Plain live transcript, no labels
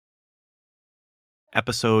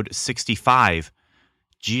episode 65,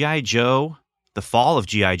 G.I. Joe, The Fall of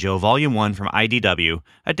G.I. Joe, Volume 1 from IDW,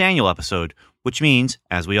 a Daniel episode, which means,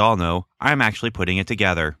 as we all know, I'm actually putting it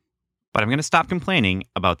together. But I'm going to stop complaining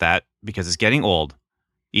about that because it's getting old,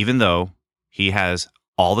 even though he has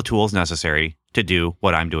all the tools necessary to do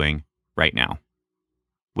what I'm doing right now,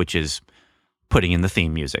 which is putting in the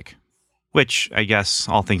theme music, which I guess,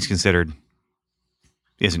 all things considered,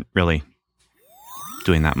 isn't really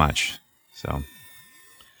doing that much. So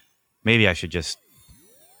maybe I should just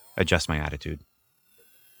adjust my attitude.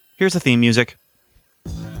 Here's the theme music.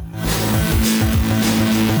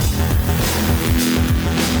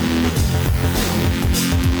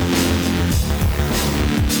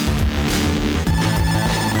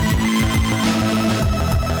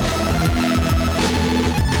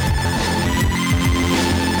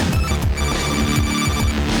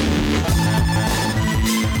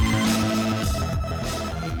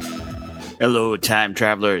 Hello, time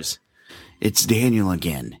travelers. It's Daniel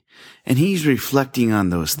again, and he's reflecting on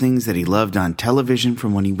those things that he loved on television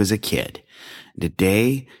from when he was a kid.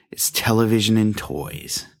 Today, it's television and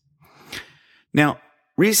toys. Now,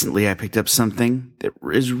 recently I picked up something that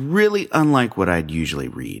is really unlike what I'd usually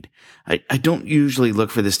read. I don't usually look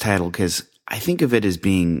for this title because I think of it as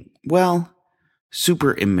being, well,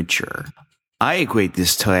 super immature. I equate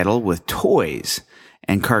this title with toys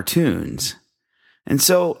and cartoons. And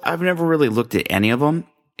so I've never really looked at any of them,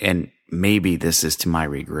 and maybe this is to my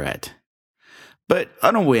regret. But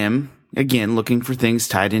on a whim, again, looking for things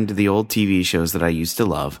tied into the old TV shows that I used to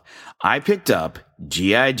love, I picked up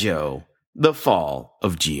G.I. Joe, The Fall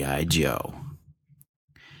of G.I. Joe.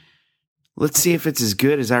 Let's see if it's as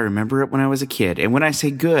good as I remember it when I was a kid. And when I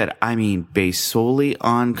say good, I mean based solely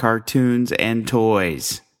on cartoons and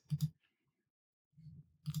toys.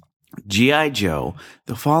 G.I. Joe,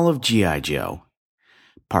 The Fall of G.I. Joe.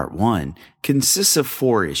 Part 1 consists of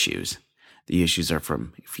 4 issues. The issues are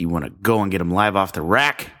from, if you want to go and get them live off the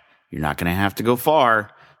rack, you're not going to have to go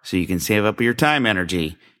far, so you can save up your time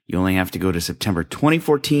energy. You only have to go to September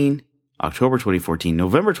 2014, October 2014,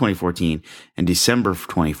 November 2014, and December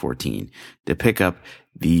 2014 to pick up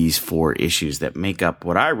these 4 issues that make up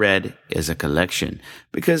what I read as a collection,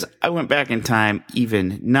 because I went back in time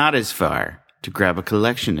even not as far to grab a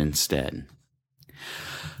collection instead.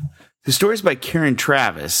 The story's by Karen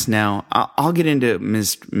Traviss. Now, I'll get into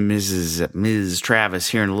Ms. Traviss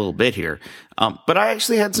here in a little bit here. But I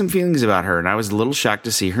actually had some feelings about her, and I was a little shocked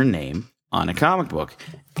to see her name on a comic book.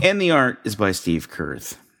 And the art is by Steve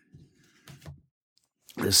Kurth.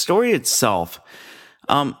 The story itself,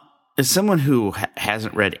 as someone who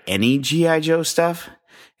hasn't read any G.I. Joe stuff,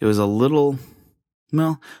 it was a little,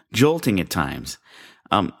 jolting at times.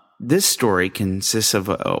 This story consists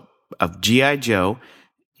of G.I. Joe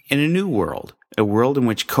in a new world, a world in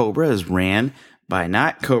which Cobra is ran by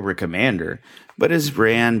not Cobra Commander, but is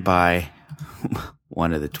ran by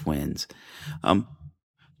one of the twins.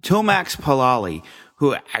 Tomax Palali,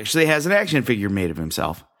 who actually has an action figure made of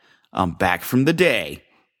himself, back from the day,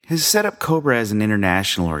 has set up Cobra as an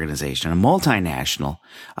international organization, a multinational,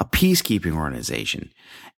 a peacekeeping organization.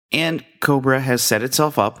 And Cobra has set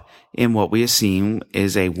itself up in what we assume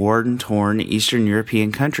is a war-torn Eastern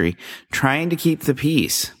European country trying to keep the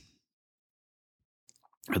peace.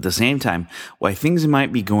 At the same time, while things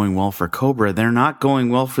might be going well for Cobra, they're not going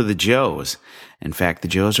well for the Joes. In fact, the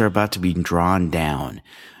Joes are about to be drawn down.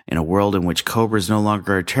 In a world in which Cobra is no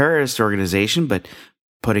longer a terrorist organization, but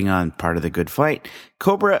putting on part of the good fight,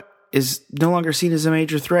 Cobra is no longer seen as a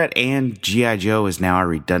major threat, and G.I. Joe is now a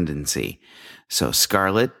redundancy. So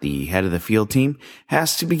Scarlet, the head of the field team,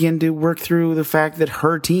 has to begin to work through the fact that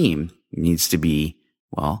her team needs to be,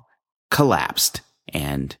 collapsed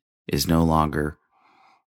and is no longer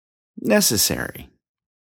necessary.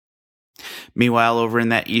 Meanwhile, over in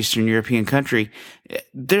that Eastern European country,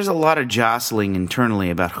 there's a lot of jostling internally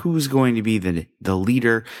about who's going to be the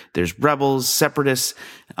leader. There's rebels, separatists,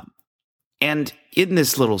 and in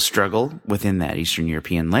this little struggle within that Eastern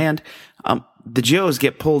European land, the Joes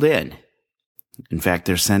get pulled in. In fact,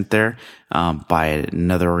 they're sent there by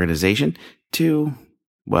another organization to,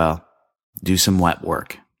 do some wet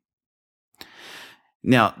work.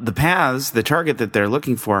 Now, the target that they're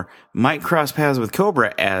looking for might cross paths with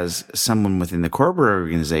Cobra as someone within the Cobra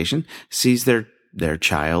organization sees their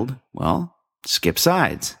child, skip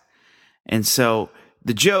sides. And so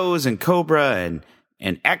the Joes and Cobra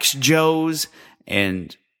and ex-Joes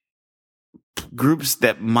and groups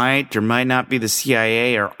that might or might not be the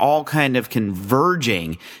CIA are all kind of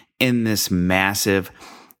converging in this massive,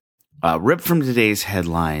 ripped from today's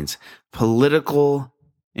headlines, political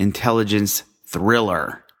intelligence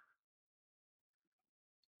thriller.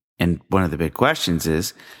 And one of the big questions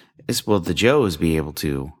is will the Joes be able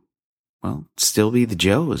to, still be the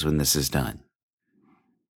Joes when this is done?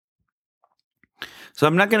 So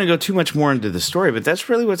I'm not going to go too much more into the story, but that's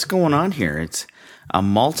really what's going on here. It's a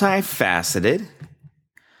multifaceted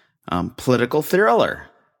political thriller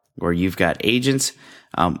where you've got agents,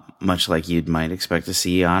 much like you might expect to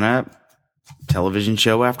see on a television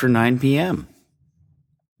show after 9 p.m.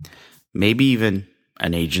 Maybe even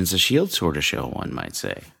an Agents of S.H.I.E.L.D. sort of show, one might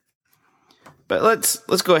say. But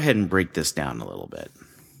let's go ahead and break this down a little bit.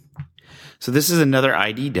 So this is another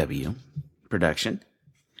IDW production.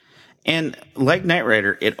 And like Knight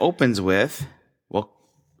Rider, it opens with,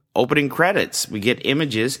 opening credits. We get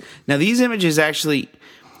images. Now, these images actually,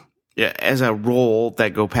 as a roll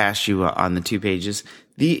that go past you on the 2 pages,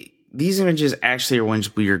 these images actually are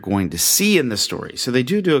ones we are going to see in the story. So they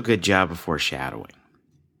do a good job of foreshadowing.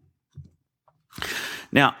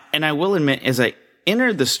 Now, and I will admit, as I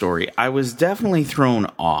entered the story, I was definitely thrown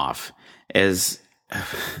off as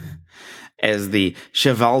the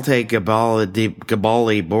Chevalte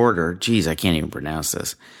Gabali border. Geez, I can't even pronounce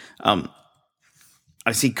this.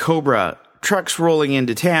 I see Cobra trucks rolling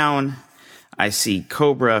into town. I see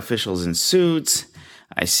Cobra officials in suits.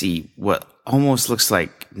 I see what almost looks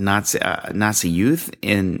like Nazi youth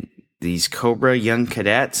in these Cobra young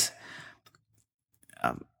cadets.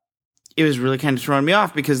 It was really kind of throwing me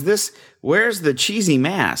off because where's the cheesy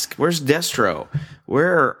mask? Where's Destro?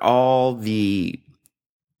 Where are all the...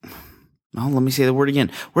 let me say the word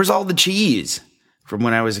again. Where's all the cheese from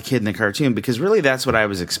when I was a kid in the cartoon? Because really that's what I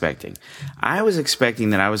was expecting. I was expecting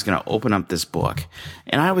that I was going to open up this book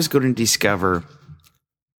and I was going to discover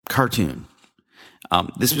cartoon.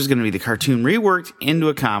 This was going to be the cartoon reworked into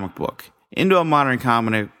a comic book, into a modern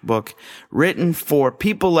comic book written for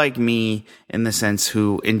people like me in the sense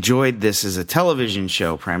who enjoyed this as a television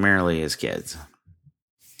show primarily as kids.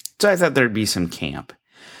 So I thought there'd be some camp.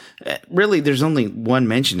 Really, there's only one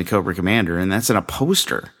mention to Cobra Commander, and that's in a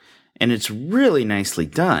poster. And it's really nicely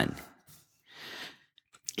done.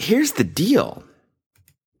 Here's the deal.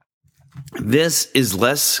 This is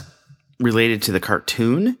less related to the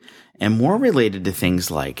cartoon and more related to things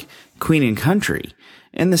like Queen and Country,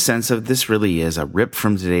 in the sense of this really is a rip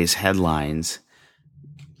from today's headlines,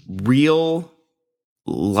 real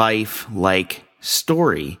life-like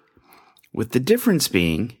story, with the difference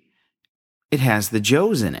being it has the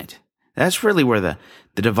Joes in it. That's really where the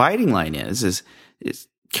dividing line is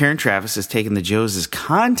Karen Traviss has taken the Joes as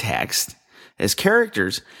context, as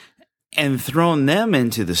characters, and thrown them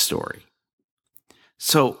into the story.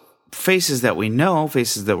 So faces that we know,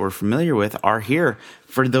 faces that we're familiar with are here.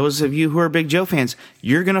 For those of you who are big Joe fans,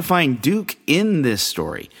 you're going to find Duke in this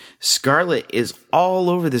story. Scarlet is all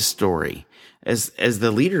over this story as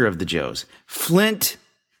the leader of the Joes. Flint,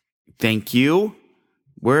 thank you.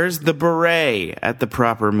 Where's the beret at the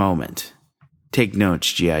proper moment? Take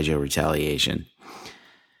notes, G.I. Joe Retaliation.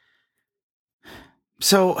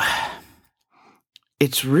 So,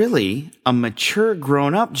 it's really a mature,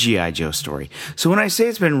 grown-up G.I. Joe story. So when I say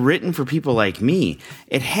it's been written for people like me,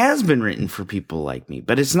 it has been written for people like me.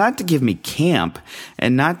 But it's not to give me camp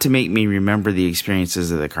and not to make me remember the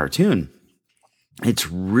experiences of the cartoon.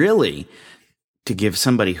 It's really to give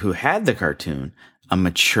somebody who had the cartoon a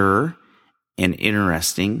mature and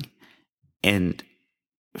interesting and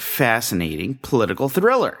fascinating political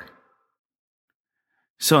thriller.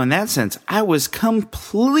 So in that sense, I was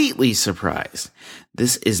completely surprised.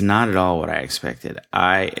 This is not at all what I expected.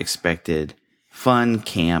 I expected fun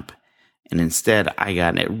camp, and instead I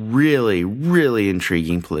got a really, really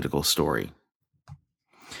intriguing political story.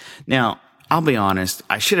 Now, I'll be honest,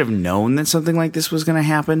 I should have known that something like this was going to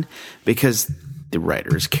happen because the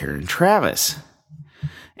writer is Karen Traviss.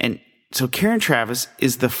 And so Karen Traviss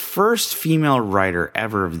is the first female writer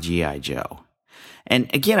ever of G.I. Joe.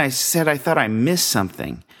 And again, I said I thought I missed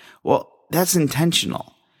something. Well, that's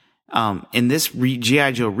intentional. In this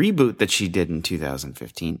G.I. Joe reboot that she did in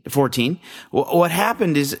 2014, what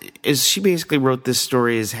happened is she basically wrote this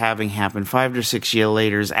story as having happened 5 or 6 years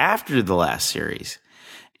later after the last series.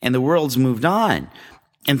 And the world's moved on.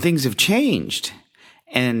 And things have changed.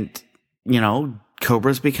 And,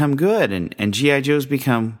 Cobra's become good. And G.I. Joe's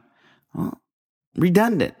become...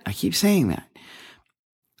 redundant. I keep saying that.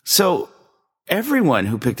 So everyone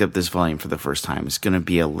who picked up this volume for the first time is going to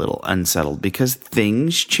be a little unsettled because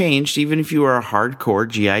things changed, even if you are a hardcore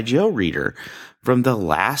G.I. Joe reader, from the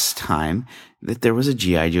last time that there was a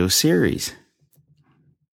G.I. Joe series.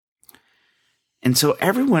 And so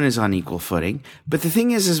everyone is on equal footing. But the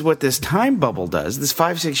thing is what this time bubble does, this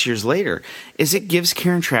 5-6 years later, is it gives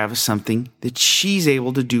Karen Traviss something that she's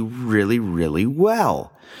able to do really, really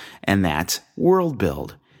well. And that's world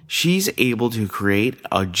build. She's able to create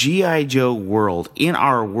a G.I. Joe world in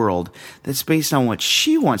our world that's based on what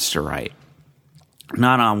she wants to write,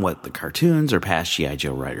 not on what the cartoons or past G.I.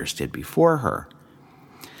 Joe writers did before her.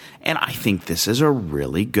 And I think this is a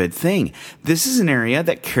really good thing. This is an area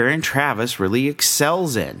that Karen Traviss really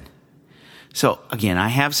excels in. So, again, I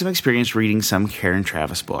have some experience reading some Karen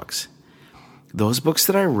Traviss books. Those books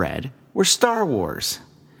that I read were Star Wars.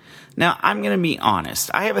 Now, I'm going to be honest.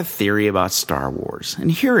 I have a theory about Star Wars, and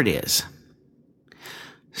here it is.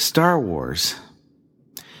 Star Wars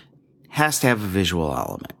has to have a visual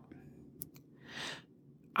element.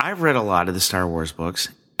 I've read a lot of the Star Wars books,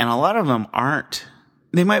 and a lot of them aren't.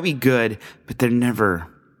 They might be good, but they're never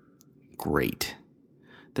great.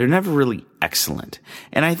 They're never really excellent.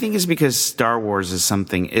 And I think it's because Star Wars is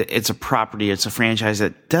something, it's a property, it's a franchise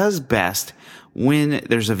that does best when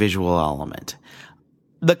there's a visual element.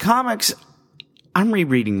 The comics, I'm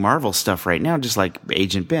rereading Marvel stuff right now, just like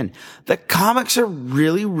Agent Ben. The comics are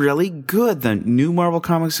really, really good. The new Marvel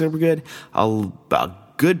comics are good. A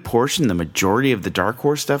good portion, the majority of the Dark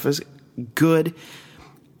Horse stuff is good.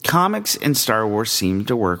 Comics and Star Wars seem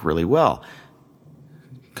to work really well.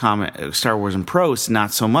 Star Wars and prose,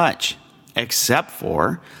 not so much, except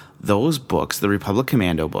for those books, the Republic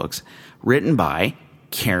Commando books, written by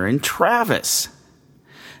Karen Traviss.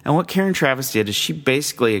 And what Karen Traviss did is she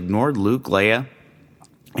basically ignored Luke, Leia,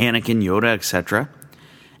 Anakin, Yoda, etc.,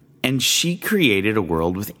 and she created a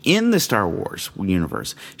world within the Star Wars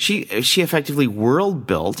universe. She effectively world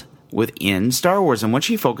built within Star Wars, and what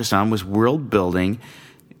she focused on was world building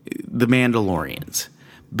the Mandalorians,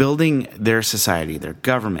 building their society, their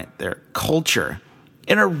government, their culture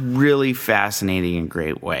in a really fascinating and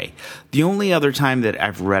great way. The only other time that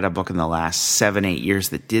I've read a book in the last 7-8 years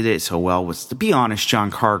that did it so well was, to be honest, John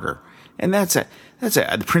Carter. And that's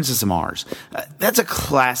The Princess of Mars. That's a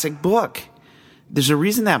classic book. There's a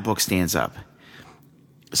reason that book stands up.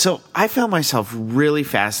 So I found myself really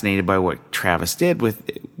fascinated by what Traviss did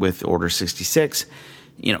with Order 66.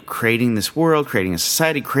 Creating this world, creating a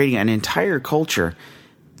society, creating an entire culture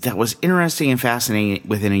that was interesting and fascinating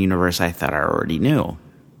within a universe I thought I already knew.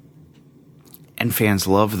 And fans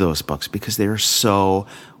love those books because they are so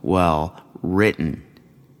well written.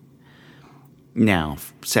 Now,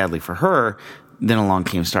 sadly for her, then along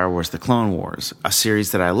came Star Wars The Clone Wars, a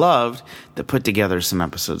series that I loved that put together some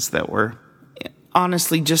episodes that were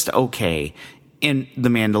honestly just okay in the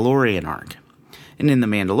Mandalorian arc. And in the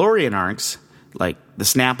Mandalorian arcs, like the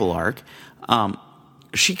Snapple arc,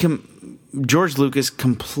 George Lucas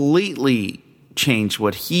completely changed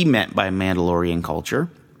what he meant by Mandalorian culture.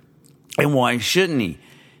 And why shouldn't he?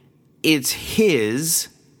 It's his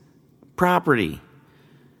property.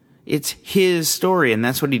 It's his story, and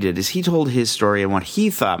that's what he did, is he told his story and what he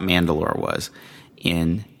thought Mandalore was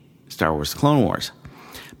in Star Wars The Clone Wars.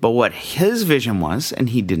 But what his vision was, and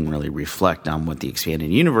he didn't really reflect on what the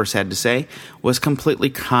expanded universe had to say, was completely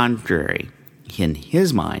contrary, in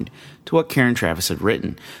his mind, to what Karen Traviss had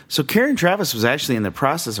written. So Karen Traviss was actually in the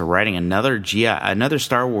process of writing another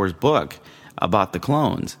Star Wars book about the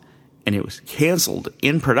clones, and it was canceled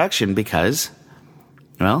in production because,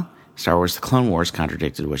 Star Wars The Clone Wars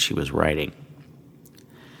contradicted what she was writing.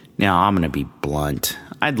 Now, I'm going to be blunt.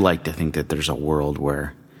 I'd like to think that there's a world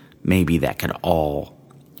where maybe that could all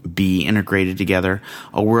be integrated together.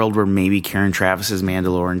 A world where maybe Karen Traviss's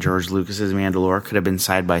Mandalore and George Lucas's Mandalore could have been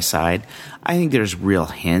side by side. I think there's real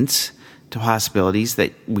hints to possibilities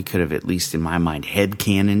that we could have, at least in my mind,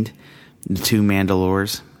 headcanoned the two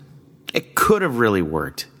Mandalores. It could have really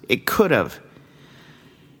worked. It could have.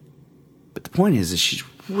 But the point is she's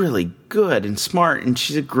really good and smart, and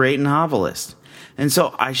she's a great novelist. And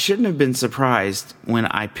so I shouldn't have been surprised when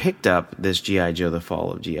I picked up this G.I. Joe, The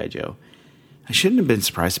Fall of G.I. Joe. I shouldn't have been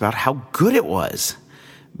surprised about how good it was.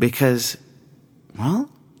 Because, Karen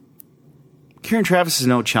Traviss is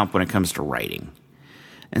no chump when it comes to writing.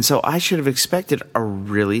 And so I should have expected a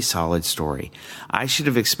really solid story. I should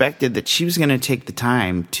have expected that she was going to take the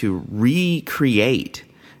time to recreate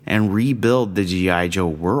and rebuild the G.I. Joe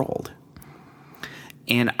world.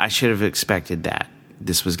 And I should have expected that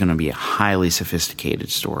this was going to be a highly sophisticated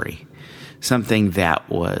story. Something that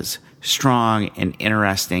was strong and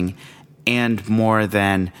interesting, and more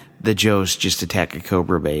than the Joes just attack a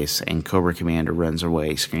Cobra base and Cobra Commander runs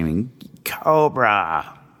away screaming,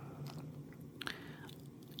 "Cobra!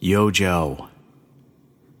 Yo, Joe."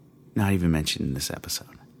 Not even mentioned in this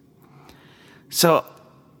episode. So,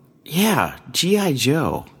 yeah, G.I.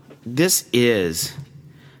 Joe. This is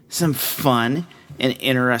some fun and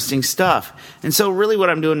interesting stuff. And so really what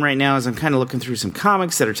I'm doing right now is I'm kind of looking through some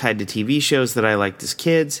comics that are tied to TV shows that I liked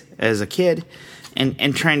as a kid,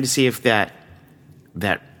 and trying to see if that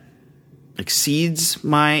exceeds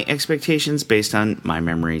my expectations based on my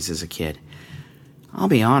memories as a kid. I'll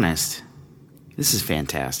be honest, this is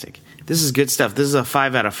fantastic. This is good stuff. This is a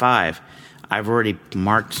 5 out of 5. I've already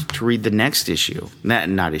marked to read the next issue. The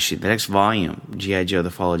next volume, G.I. Joe,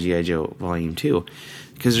 The Fall of G.I. Joe, Volume 2.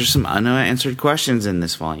 Because there's some unanswered questions in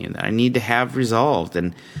this volume that I need to have resolved.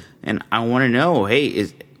 And I want to know, hey,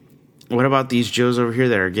 what about these Joes over here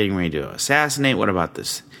that are getting ready to assassinate? What about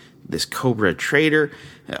this Cobra traitor?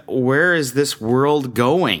 Where is this world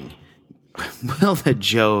going? Will the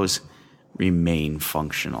Joes remain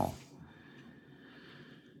functional?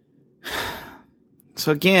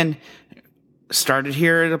 So again, started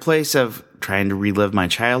here at a place of trying to relive my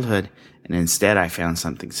childhood, and instead I found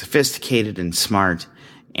something sophisticated and smart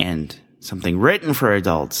and something written for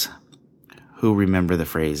adults who remember the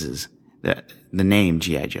phrases, the name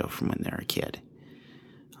G.I. Joe from when they were a kid.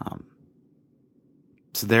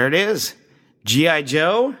 So there it is. G.I.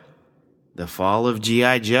 Joe, The Fall of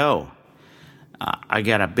G.I. Joe. I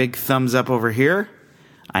got a big thumbs up over here.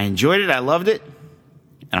 I enjoyed it. I loved it.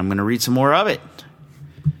 And I'm going to read some more of it.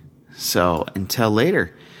 So until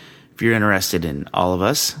later, if you're interested in all of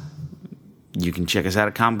us, you can check us out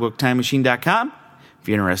at comicbooktimemachine.com. If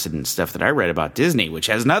you're interested in stuff that I read about Disney, which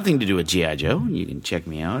has nothing to do with G.I. Joe, you can check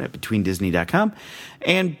me out at betweendisney.com.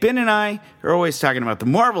 And Ben and I are always talking about the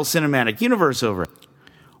Marvel Cinematic Universe over.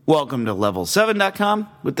 Welcome to level7.com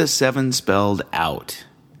with the 7 spelled out.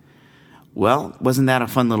 Well, wasn't that a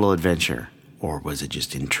fun little adventure? Or was it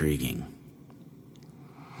just intriguing?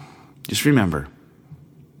 Just remember,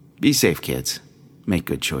 be safe, kids. Make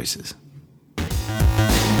good choices.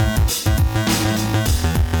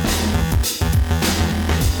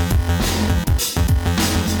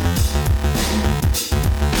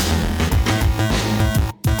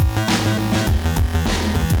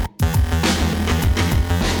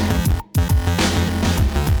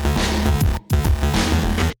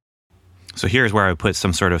 So here's where I would put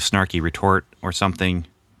some sort of snarky retort or something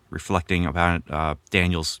reflecting about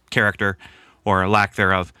Daniel's character or lack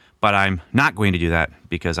thereof. But I'm not going to do that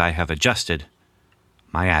because I have adjusted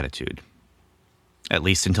my attitude. At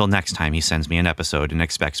least until next time he sends me an episode and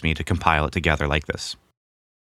expects me to compile it together like this.